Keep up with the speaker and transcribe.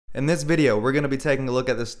In this video, we're going to be taking a look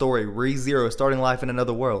at the story ReZero starting life in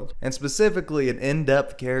another world, and specifically an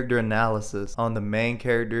in-depth character analysis on the main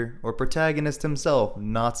character or protagonist himself,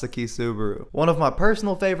 Nastuki Subaru. One of my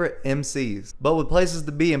personal favorite MCs, but with places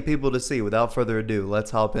to be and people to see. Without further ado,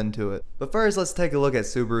 let's hop into it. But first, let's take a look at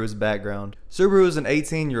Subaru's background. Subaru is an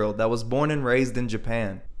 18-year-old that was born and raised in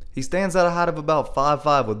Japan. He stands at a height of about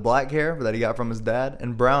 5'5" with black hair that he got from his dad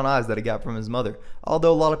and brown eyes that he got from his mother,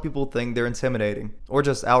 although a lot of people think they're intimidating or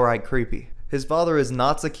just outright creepy. His father is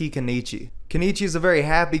Natsuki Kenichi. Kenichi is a very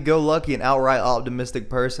happy-go-lucky and outright optimistic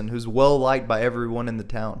person who's well liked by everyone in the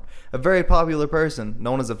town. A very popular person,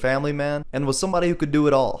 known as a family man, and was somebody who could do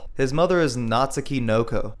it all. His mother is Natsuki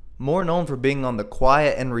Noko, more known for being on the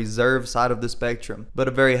quiet and reserved side of the spectrum, but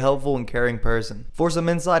a very helpful and caring person. For some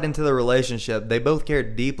insight into their relationship, they both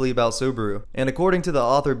cared deeply about Subaru, and according to the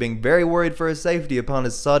author, being very worried for his safety upon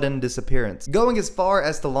his sudden disappearance, going as far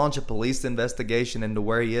as to launch a police investigation into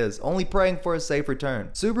where he is, only praying for a safe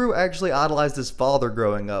return. Subaru actually idolized his father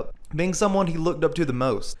growing up, being someone he looked up to the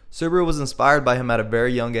most. Subaru was inspired by him at a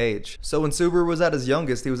very young age. So when Subaru was at his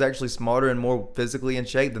youngest, he was actually smarter and more physically in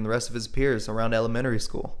shape than the rest of his peers around elementary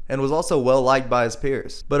school, and was also well liked by his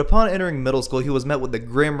peers. But upon entering middle school, he was met with the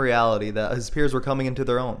grim reality that his peers were coming into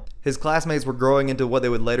their own. His classmates were growing into what they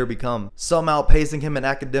would later become, some outpacing him in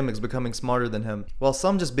academics, becoming smarter than him, while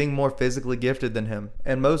some just being more physically gifted than him,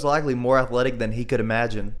 and most likely more athletic than he could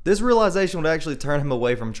imagine. This realization would actually turn him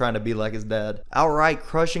away from trying to be like his dad, outright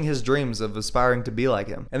crushing his dreams of aspiring to be like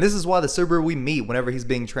him. And this is why the Subaru we meet whenever he's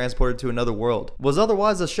being transported to another world was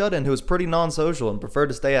otherwise a shut-in who was pretty non-social and preferred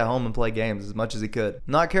to stay at home and play games as much as he could,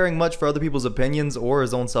 not caring much for other people's opinions or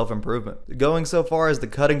his own self-improvement, going so far as to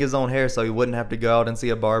cutting his own hair so he wouldn't have to go out and see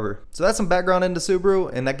a barber. So that's some background into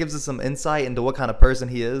Subaru, and that gives us some insight into what kind of person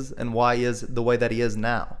he is and why he is the way that he is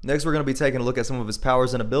now. Next, we're going to be taking a look at some of his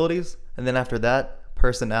powers and abilities, and then after that,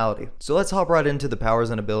 personality. So let's hop right into the powers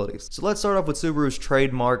and abilities. So let's start off with Subaru's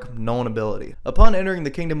trademark known ability. Upon entering the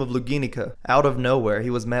kingdom of Luginica, out of nowhere he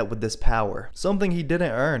was met with this power. Something he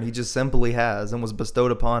didn't earn, he just simply has and was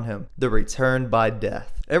bestowed upon him. The return by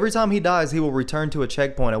death. Every time he dies, he will return to a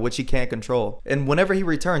checkpoint at which he can't control. And whenever he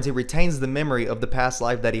returns, he retains the memory of the past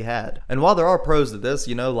life that he had. And while there are pros to this,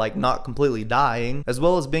 like not completely dying, as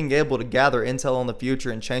well as being able to gather intel on the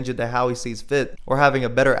future and change it to how he sees fit, or having a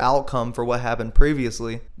better outcome for what happened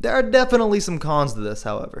previously, there are definitely some cons to this,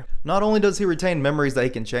 however. Not only does he retain memories that he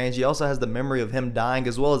can change, he also has the memory of him dying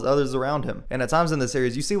as well as others around him. And at times in the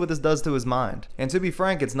series, you see what this does to his mind. And to be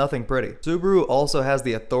frank, it's nothing pretty. Subaru also has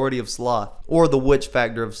the authority of sloth, or the witch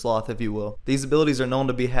factor of sloth, if you will. These abilities are known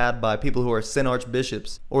to be had by people who are sin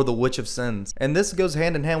archbishops, or the witch of sins. And this goes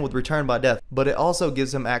hand in hand with return by death, but it also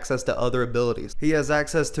gives him access to other abilities. He has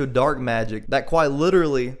access to dark magic that quite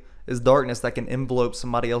literally is darkness that can envelope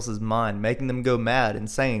somebody else's mind, making them go mad,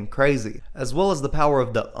 insane, crazy, as well as the power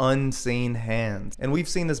of the unseen hands. And we've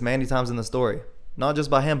seen this many times in the story. Not just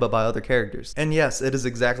by him, but by other characters. And yes, it is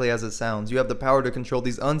exactly as it sounds. You have the power to control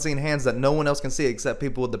these unseen hands that no one else can see except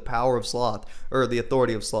people with the power of sloth, or the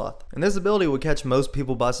authority of sloth. And this ability would catch most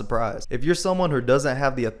people by surprise. If you're someone who doesn't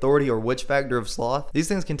have the authority or witch factor of sloth, these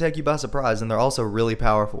things can take you by surprise, and they're also really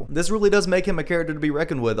powerful. This really does make him a character to be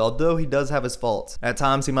reckoned with, although he does have his faults. At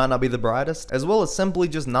times, he might not be the brightest, as well as simply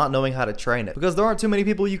just not knowing how to train it, because there aren't too many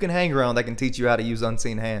people you can hang around that can teach you how to use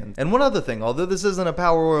unseen hands. And one other thing, although this isn't a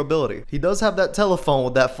power or ability, he does have that telephone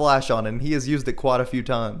with that flash on it, and he has used it quite a few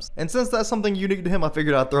times. And since that's something unique to him, I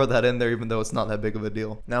figured I'd throw that in there even though it's not that big of a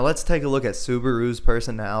deal. Now let's take a look at Subaru's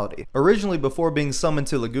personality. Originally, before being summoned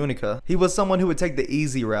to Lugunica, he was someone who would take the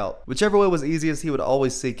easy route. Whichever way was easiest, he would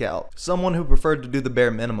always seek out. Someone who preferred to do the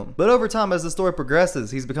bare minimum. But over time, as the story progresses,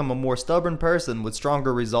 he's become a more stubborn person with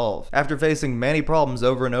stronger resolve, after facing many problems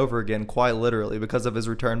over and over again, quite literally, because of his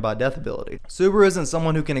return by death ability. Subaru isn't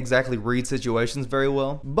someone who can exactly read situations very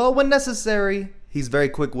well, but when necessary, he's very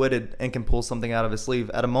quick-witted and can pull something out of his sleeve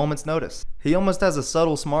at a moment's notice. He almost has a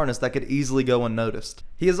subtle smartness that could easily go unnoticed.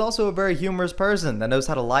 He is also a very humorous person that knows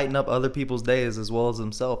how to lighten up other people's days as well as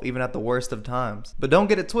himself, even at the worst of times. But don't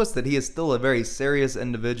get it twisted, he is still a very serious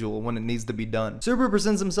individual when it needs to be done. Subaru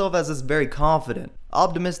presents himself as this very confident,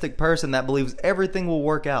 optimistic person that believes everything will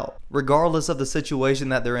work out, regardless of the situation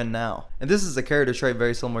that they're in now. And this is a character trait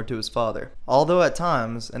very similar to his father. Although at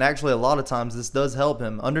times, and actually a lot of times, this does help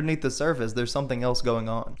him, underneath the surface there's something else going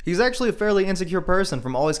on. He's actually a fairly insecure person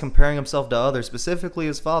from always comparing himself to others, specifically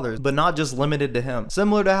his father's, but not just limited to him.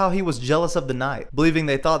 Similar to how he was jealous of the knight, believing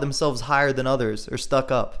they thought themselves higher than others or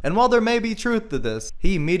stuck up. And while there may be truth to this,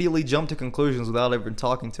 he immediately jumped to conclusions without even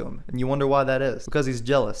talking to him. And you wonder why that is. Because he's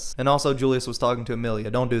jealous. And also Julius was talking to him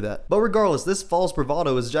Emilia. Don't do that. But regardless, this false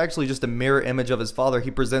bravado is actually just a mirror image of his father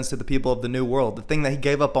he presents to the people of the new world, the thing that he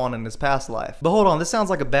gave up on in his past life. But hold on, this sounds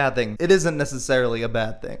like a bad thing. It isn't necessarily a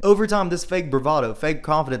bad thing. Over time, this fake bravado, fake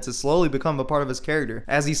confidence has slowly become a part of his character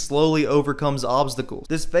as he slowly overcomes obstacles.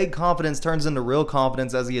 This fake confidence turns into real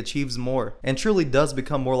confidence as he achieves more, and truly does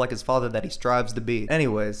become more like his father that he strives to be.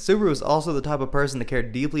 Anyways, Subaru is also the type of person to care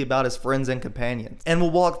deeply about his friends and companions, and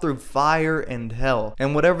will walk through fire and hell,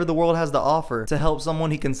 and whatever the world has to offer to help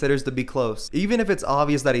someone he considers to be close. Even if it's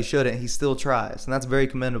obvious that he shouldn't, he still tries, and that's very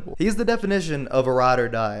commendable. He's the definition of a ride or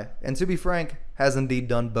die, and to be frank, has indeed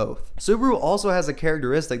done both. Subaru also has a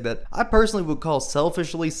characteristic that I personally would call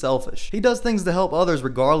selfishly selfish. He does things to help others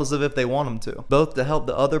regardless of if they want him to, both to help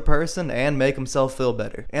the other person and make himself feel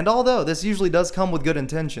better. And although this usually does come with good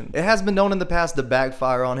intention, it has been known in the past to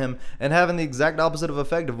backfire on him and having the exact opposite of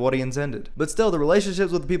effect of what he intended. But still, the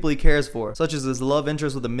relationships with the people he cares for, such as his love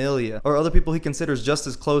interest with Emilia, or other people he considers just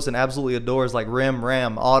as close and absolutely adores like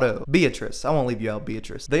Ram, Otto, Beatrice, I won't leave you out,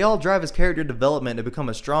 Beatrice. They all drive his character development to become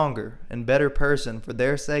a stronger and better person for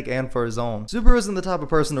their sake and for his own. Subaru isn't the type of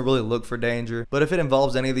person to really look for danger, but if it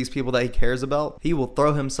involves any of these people that he cares about, he will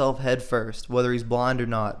throw himself head first, whether he's blind or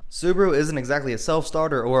not. Subaru isn't exactly a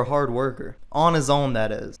self-starter or a hard worker. On his own,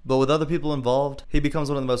 that is. But with other people involved, he becomes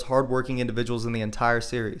one of the most hardworking individuals in the entire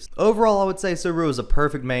series. Overall, I would say Subaru is a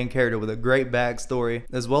perfect main character with a great backstory,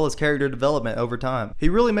 as well as character development over time. He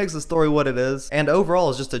really makes the story what it is, and overall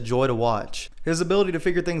is just a joy to watch. His ability to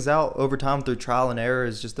figure things out over time through trial and error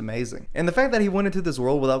is just amazing. And the fact that he went into this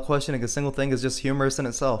world without questioning a single thing is just humorous in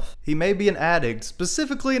itself. He may be an addict,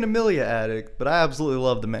 specifically an Emilia addict, but I absolutely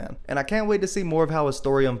love the man. And I can't wait to see more of how his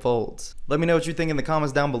story unfolds. Let me know what you think in the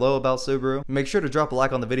comments down below about Subaru. Make sure to drop a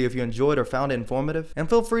like on the video if you enjoyed or found it informative. And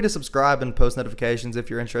feel free to subscribe and post notifications if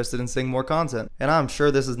you're interested in seeing more content. And I'm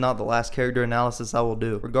sure this is not the last character analysis I will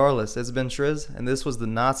do. Regardless, it's been Shriz, and this was the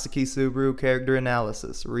Nastuki Subaru character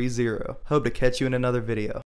analysis, rezero. Hope to catch you in another video.